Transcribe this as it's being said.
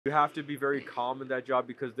have to be very calm in that job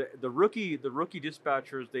because the rookie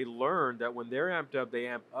dispatchers, they learn that when they're amped up, they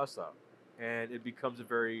amp us up, and it becomes a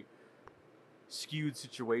very skewed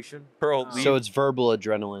situation. Pearl, So it's verbal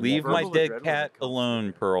adrenaline. leave my verbal dead adrenaline cat that comes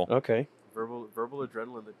alone, through. Pearl. Okay. Verbal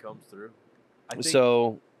adrenaline that comes through. I think,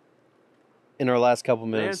 So in our last couple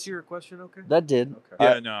did I minutes, answer your question? Okay. that did. Okay.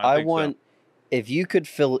 Yeah, no, I think so. want if you could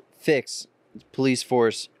fix police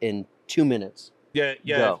force in 2 minutes. Yeah.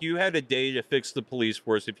 Go. If you had a day to fix the police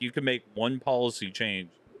force, if you could make one policy change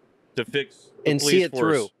to fix the And police see it force,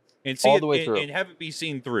 through. and see All it the way through. and have it be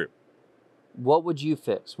seen through. What would you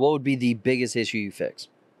fix? What would be the biggest issue you fix?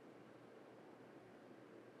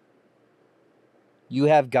 You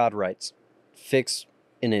have God rights. Fix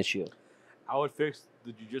an issue. I would fix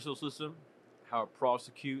the judicial system, how it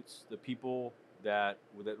prosecutes the people that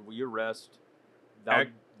we arrest. That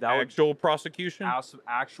would Actual prosecution.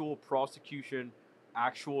 actual prosecution,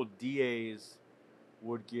 actual DAs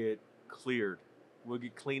would get cleared, would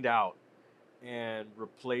get cleaned out, and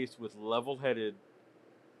replaced with level-headed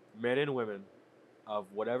men and women of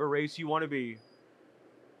whatever race you want to be,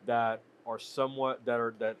 that are somewhat that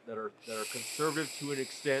are conservative to an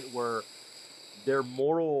extent where their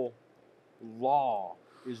moral law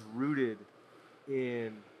is rooted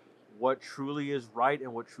in what truly is right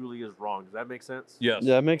and what truly is wrong. Does that make sense? Yes.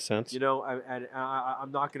 Yeah, that makes sense. You know,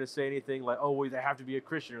 I'm not going to say anything like, oh, well, they have to be a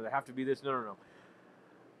Christian or they have to be this. No.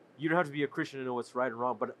 You don't have to be a Christian to know what's right and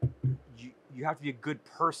wrong, but you have to be a good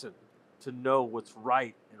person to know what's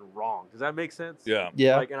right and wrong. Does that make sense? Yeah.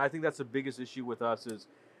 Yeah. Like, and I think that's the biggest issue with us is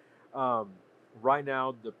right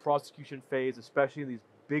now the prosecution phase, especially in these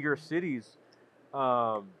bigger cities,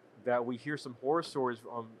 that we hear some horror stories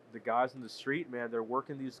from the guys in the street. Man, they're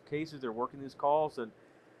working these cases, they're working these calls, and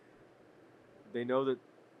they know that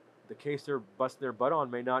the case they're busting their butt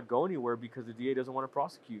on may not go anywhere because the DA doesn't want to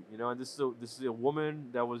prosecute. You know, and this is a woman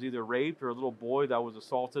that was either raped or a little boy that was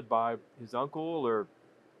assaulted by his uncle, or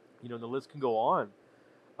the list can go on.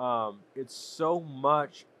 It's so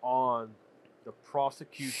much on the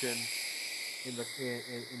prosecution in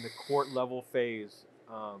the court level phase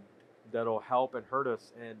that'll help and hurt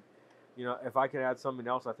us. And if I could add something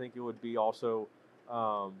else, I think it would be also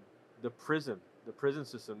the prison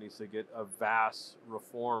system needs to get a vast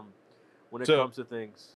reform when it comes to things.